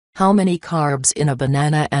How many carbs in a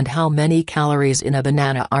banana and how many calories in a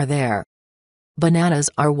banana are there? Bananas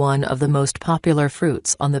are one of the most popular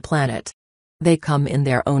fruits on the planet. They come in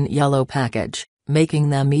their own yellow package,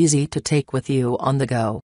 making them easy to take with you on the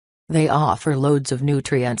go. They offer loads of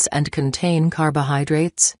nutrients and contain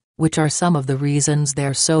carbohydrates, which are some of the reasons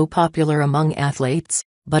they're so popular among athletes,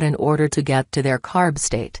 but in order to get to their carb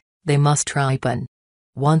state, they must ripen.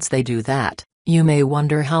 Once they do that, you may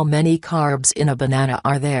wonder how many carbs in a banana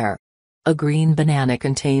are there. A green banana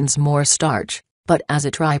contains more starch, but as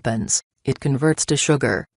it ripens, it converts to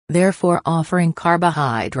sugar, therefore offering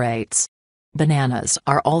carbohydrates. Bananas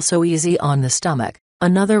are also easy on the stomach,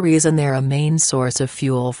 another reason they're a main source of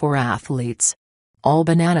fuel for athletes. All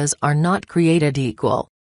bananas are not created equal.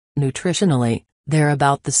 Nutritionally, they're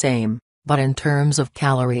about the same, but in terms of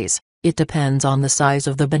calories, it depends on the size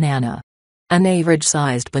of the banana. An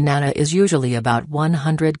average-sized banana is usually about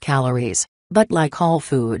 100 calories, but like all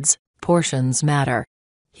foods, portions matter.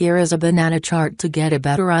 Here is a banana chart to get a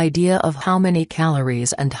better idea of how many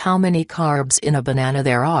calories and how many carbs in a banana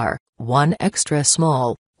there are. 1 extra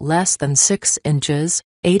small, less than 6 inches,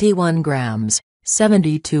 81 grams,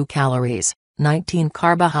 72 calories, 19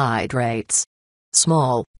 carbohydrates.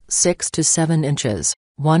 Small, 6 to 7 inches,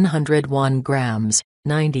 101 grams,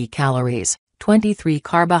 90 calories, 23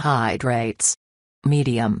 carbohydrates.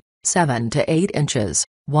 Medium, 7 to 8 inches,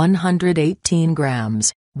 118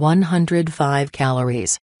 grams, 105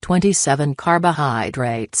 calories, 27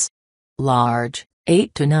 carbohydrates. Large,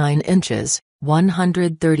 8 to 9 inches,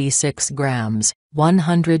 136 grams,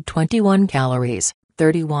 121 calories,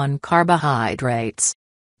 31 carbohydrates.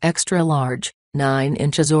 Extra large, 9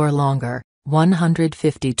 inches or longer,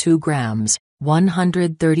 152 grams,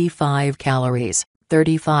 135 calories,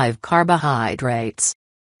 35 carbohydrates.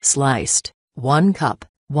 Sliced, 1 cup,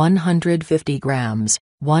 150 grams,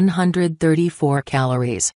 134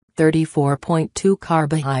 calories, 34.2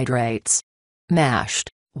 carbohydrates. Mashed,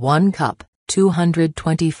 1 cup,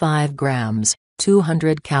 225 grams,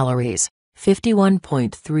 200 calories,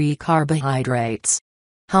 51.3 carbohydrates.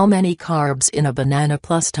 How many carbs in a banana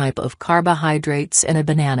plus type of carbohydrates in a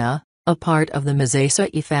banana? A part of the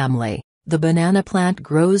Myrtaceae family, the banana plant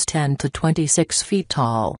grows 10 to 26 feet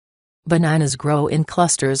tall. Bananas grow in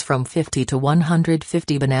clusters from 50 to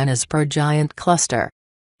 150 bananas per giant cluster.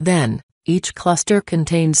 Then, each cluster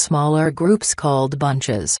contains smaller groups called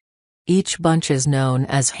bunches. Each bunch is known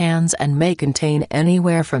as hands and may contain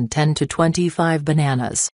anywhere from 10 to 25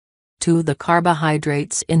 bananas. The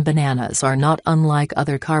carbohydrates in bananas are not unlike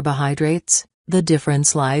other carbohydrates, the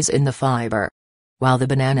difference lies in the fiber. While the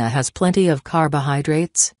banana has plenty of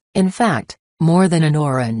carbohydrates, in fact, more than an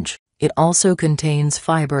orange, it also contains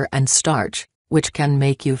fiber and starch, which can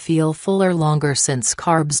make you feel fuller longer since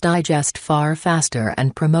carbs digest far faster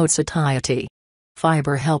and promote satiety.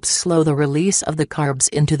 Fiber helps slow the release of the carbs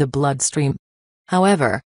into the bloodstream.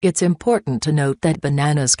 However, it's important to note that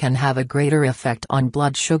bananas can have a greater effect on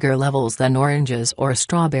blood sugar levels than oranges or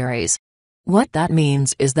strawberries. What that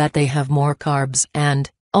means is that they have more carbs and,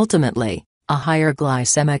 ultimately, a higher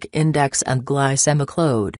glycemic index and glycemic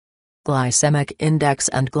load. Glycemic index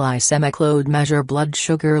and glycemic load measure blood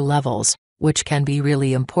sugar levels, which can be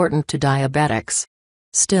really important to diabetics.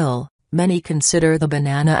 Still, many consider the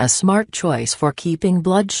banana a smart choice for keeping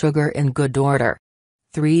blood sugar in good order.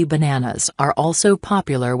 3 bananas are also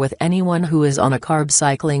popular with anyone who is on a carb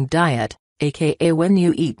cycling diet, aka when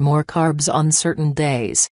you eat more carbs on certain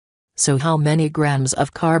days. So how many grams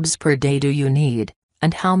of carbs per day do you need,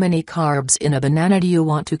 and how many carbs in a banana do you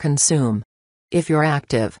want to consume? If you're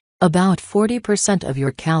active, about 40% of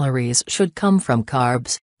your calories should come from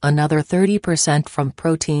carbs, another 30% from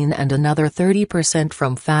protein and another 30%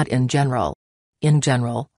 from fat in general. In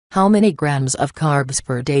general, how many grams of carbs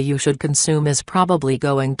per day you should consume is probably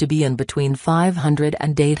going to be in between 500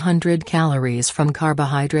 and 800 calories from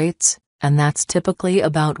carbohydrates, and that's typically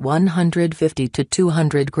about 150 to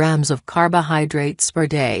 200 grams of carbohydrates per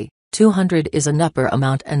day. 200 is an upper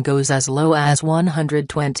amount and goes as low as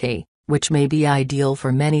 120, which may be ideal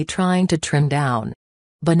for many trying to trim down.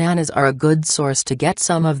 Bananas are a good source to get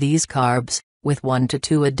some of these carbs, with 1 to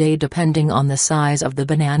 2 a day depending on the size of the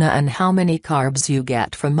banana and how many carbs you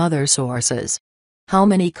get from other sources. How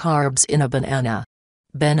many carbs in a banana?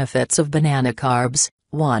 Benefits of banana carbs: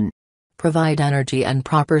 1. Provide energy and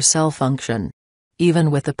proper cell function.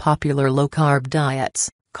 Even with the popular low-carb diets,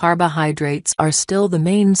 carbohydrates are still the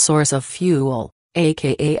main source of fuel,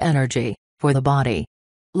 aka energy, for the body.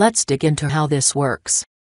 Let's dig into how this works.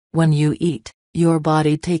 When you eat, your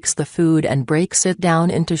body takes the food and breaks it down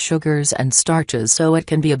into sugars and starches so it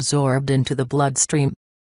can be absorbed into the bloodstream.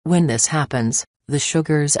 When this happens, the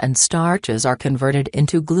sugars and starches are converted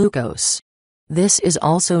into glucose. This is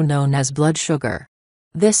also known as blood sugar.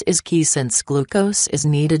 This is key since glucose is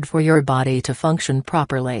needed for your body to function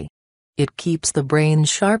properly. It keeps the brain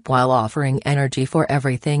sharp while offering energy for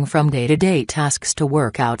everything from day-to-day tasks to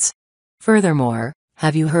workouts. Furthermore,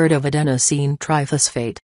 have you heard of adenosine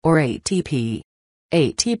triphosphate, or ATP?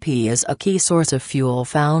 ATP is a key source of fuel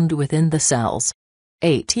found within the cells.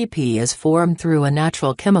 ATP is formed through a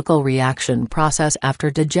natural chemical reaction process after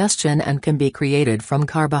digestion and can be created from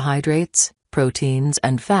carbohydrates, proteins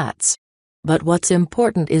and fats. But what's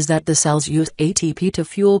important is that the cells use ATP to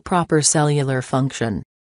fuel proper cellular function.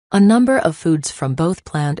 A number of foods from both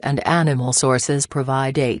plant and animal sources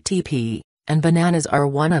provide ATP, and bananas are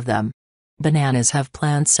one of them. Bananas have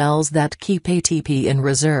plant cells that keep ATP in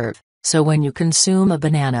reserve, so when you consume a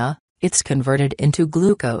banana, it's converted into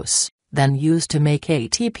glucose, then used to make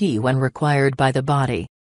ATP when required by the body.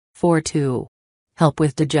 4. Help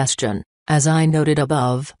with digestion. As I noted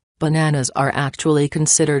above, bananas are actually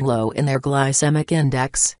considered low in their glycemic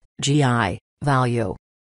index, GI, value.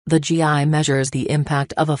 The GI measures the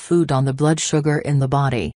impact of a food on the blood sugar in the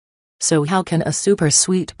body. So how can a super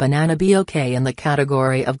sweet banana be okay in the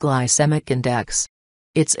category of glycemic index?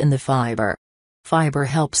 It's in the fiber. Fiber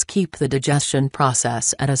helps keep the digestion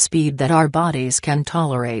process at a speed that our bodies can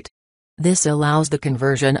tolerate. This allows the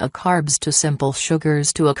conversion of carbs to simple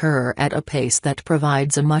sugars to occur at a pace that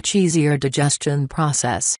provides a much easier digestion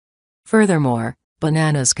process. Furthermore,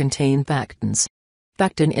 bananas contain pectins.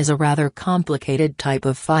 Pectin is a rather complicated type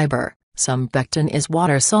of fiber. Some pectin is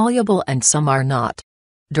water-soluble and some are not.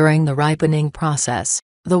 During the ripening process,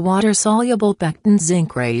 the water-soluble pectin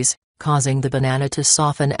zinc rays, causing the banana to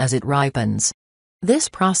soften as it ripens. This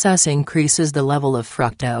process increases the level of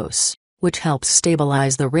fructose, which helps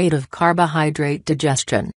stabilize the rate of carbohydrate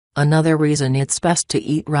digestion, another reason it's best to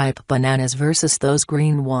eat ripe bananas versus those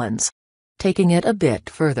green ones. Taking it a bit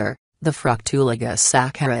further, the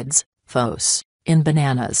fructooligosaccharids, FOS, in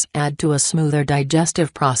bananas add to a smoother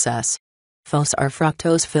digestive process. FOS are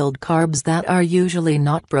fructose-filled carbs that are usually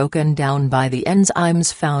not broken down by the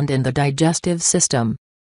enzymes found in the digestive system.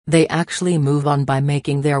 They actually move on by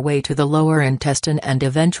making their way to the lower intestine and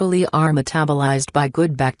eventually are metabolized by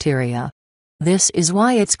good bacteria. This is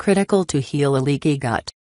why it's critical to heal a leaky gut.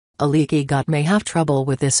 A leaky gut may have trouble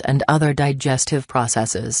with this and other digestive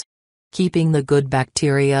processes. Keeping the good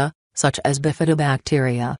bacteria, such as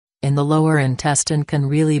bifidobacteria, in the lower intestine can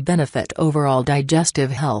really benefit overall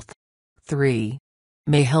digestive health. 3.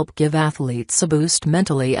 May help give athletes a boost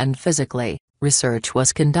mentally and physically. Research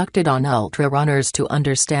was conducted on ultra runners to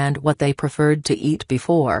understand what they preferred to eat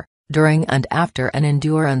before, during and after an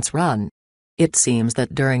endurance run. It seems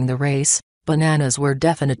that during the race, bananas were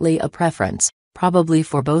definitely a preference, probably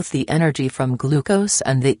for both the energy from glucose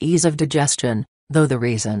and the ease of digestion, though the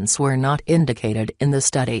reasons were not indicated in the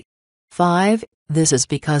study. 5. This is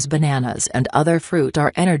because bananas and other fruit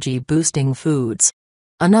are energy-boosting foods.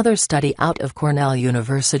 Another study out of Cornell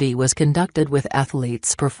University was conducted with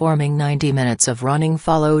athletes performing 90 minutes of running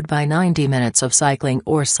followed by 90 minutes of cycling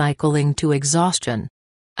or cycling to exhaustion.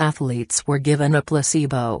 Athletes were given a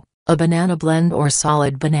placebo, a banana blend or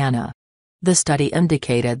solid banana. The study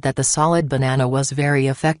indicated that the solid banana was very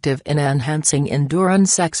effective in enhancing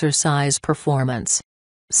endurance exercise performance.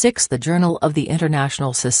 6. The Journal of the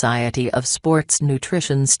International Society of Sports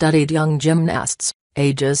Nutrition studied young gymnasts,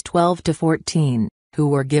 ages 12 to 14. Who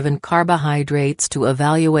were given carbohydrates to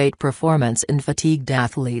evaluate performance in fatigued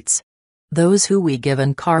athletes. Those who were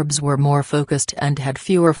given carbs were more focused and had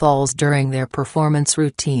fewer falls during their performance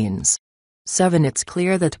routines. 7. It's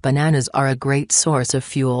clear that bananas are a great source of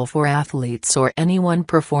fuel for athletes or anyone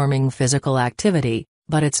performing physical activity,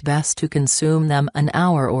 but it's best to consume them an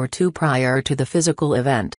hour or two prior to the physical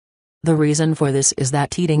event. The reason for this is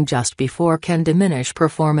that eating just before can diminish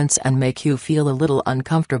performance and make you feel a little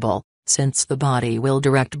uncomfortable, since the body will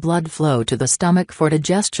direct blood flow to the stomach for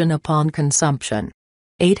digestion upon consumption.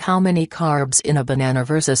 8. How many carbs in a banana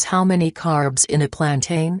versus how many carbs in a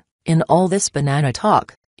plantain? In all this banana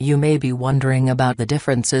talk, you may be wondering about the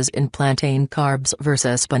differences in plantain carbs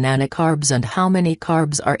versus banana carbs and how many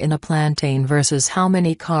carbs are in a plantain versus how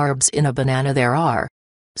many carbs in a banana there are.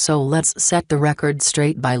 So let's set the record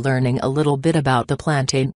straight by learning a little bit about the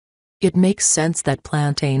plantain. It makes sense that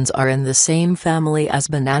plantains are in the same family as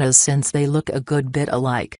bananas since they look a good bit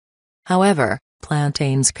alike. However,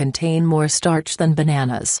 plantains contain more starch than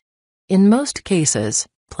bananas. In most cases,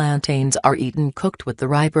 plantains are eaten cooked with the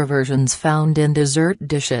riper versions found in dessert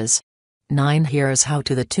dishes. 9. Here's how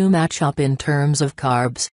the two match up in terms of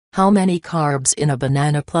carbs. How many carbs in a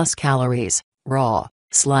banana plus calories, raw,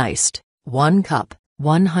 sliced, 1 cup,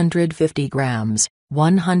 150 grams,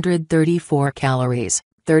 134 calories,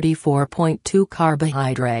 34.2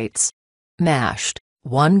 carbohydrates. Mashed,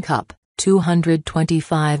 1 cup,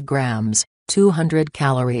 225 grams, 200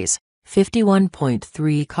 calories,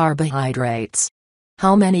 51.3 carbohydrates.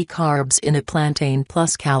 How many carbs in a plantain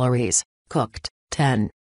plus calories? Cooked, 10.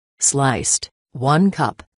 Sliced, 1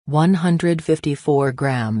 cup, 154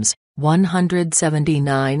 grams,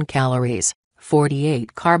 179 calories,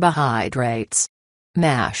 48 carbohydrates.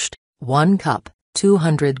 Mashed, 1 cup,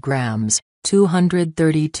 200 grams,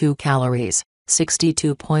 232 calories,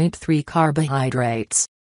 62.3 carbohydrates.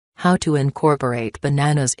 How to incorporate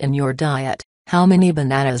bananas in your diet? How many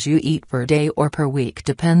bananas you eat per day or per week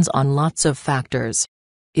depends on lots of factors.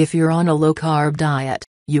 If you're on a low-carb diet,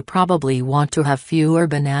 you probably want to have fewer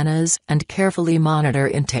bananas and carefully monitor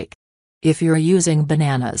intake. If you're using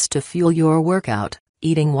bananas to fuel your workout,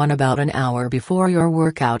 eating one about an hour before your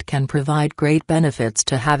workout can provide great benefits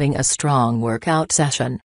to having a strong workout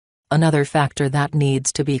session. Another factor that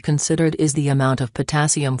needs to be considered is the amount of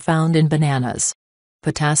potassium found in bananas.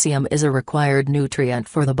 Potassium is a required nutrient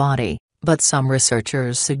for the body, but some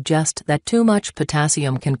researchers suggest that too much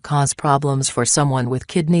potassium can cause problems for someone with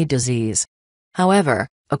kidney disease. However,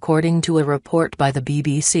 according to a report by the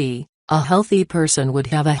BBC, a healthy person would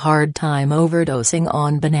have a hard time overdosing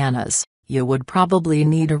on bananas. You would probably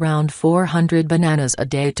need around 400 bananas a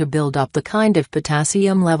day to build up the kind of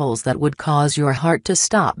potassium levels that would cause your heart to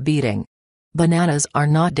stop beating. Bananas are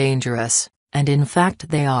not dangerous, and in fact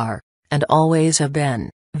they are, and always have been,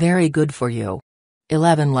 very good for you.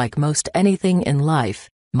 11. Like most anything in life,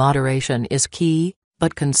 moderation is key,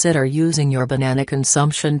 but consider using your banana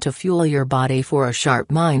consumption to fuel your body for a sharp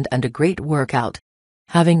mind and a great workout.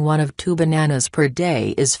 Having 1 of 2 bananas per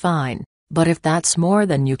day is fine, but if that's more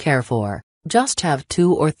than you care for, just have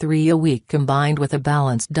 2 or 3 a week combined with a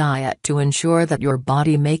balanced diet to ensure that your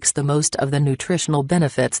body makes the most of the nutritional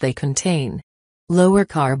benefits they contain. Lower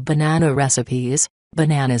carb banana recipes.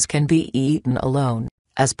 Bananas can be eaten alone,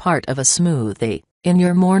 as part of a smoothie, in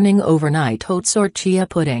your morning overnight oats or chia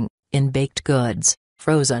pudding, in baked goods,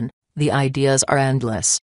 frozen. The ideas are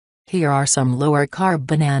endless. Here are some lower carb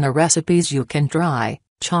banana recipes you can try: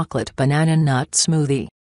 chocolate banana nut smoothie,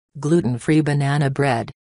 gluten-free banana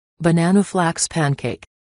bread, banana flax pancake,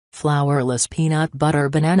 flourless peanut butter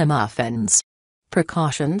banana muffins.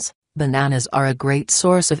 Precautions: bananas are a great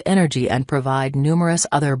source of energy and provide numerous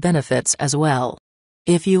other benefits as well.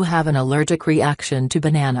 If you have an allergic reaction to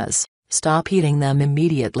bananas, stop eating them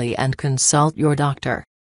immediately and consult your doctor.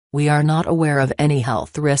 We are not aware of any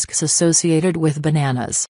health risks associated with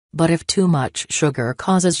bananas, but if too much sugar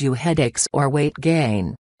causes you headaches or weight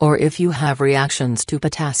gain, or if you have reactions to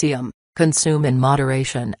potassium, consume in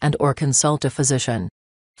moderation and/or consult a physician.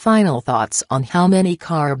 Final thoughts on how many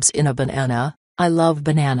carbs in a banana. I love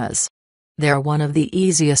bananas. They're one of the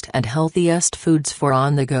easiest and healthiest foods for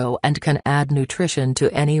on the go and can add nutrition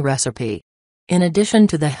to any recipe. In addition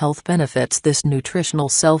to the health benefits this nutritional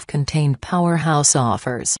self-contained powerhouse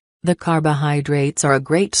offers, the carbohydrates are a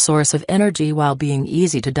great source of energy while being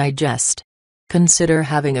easy to digest. Consider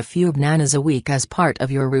having a few bananas a week as part of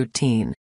your routine,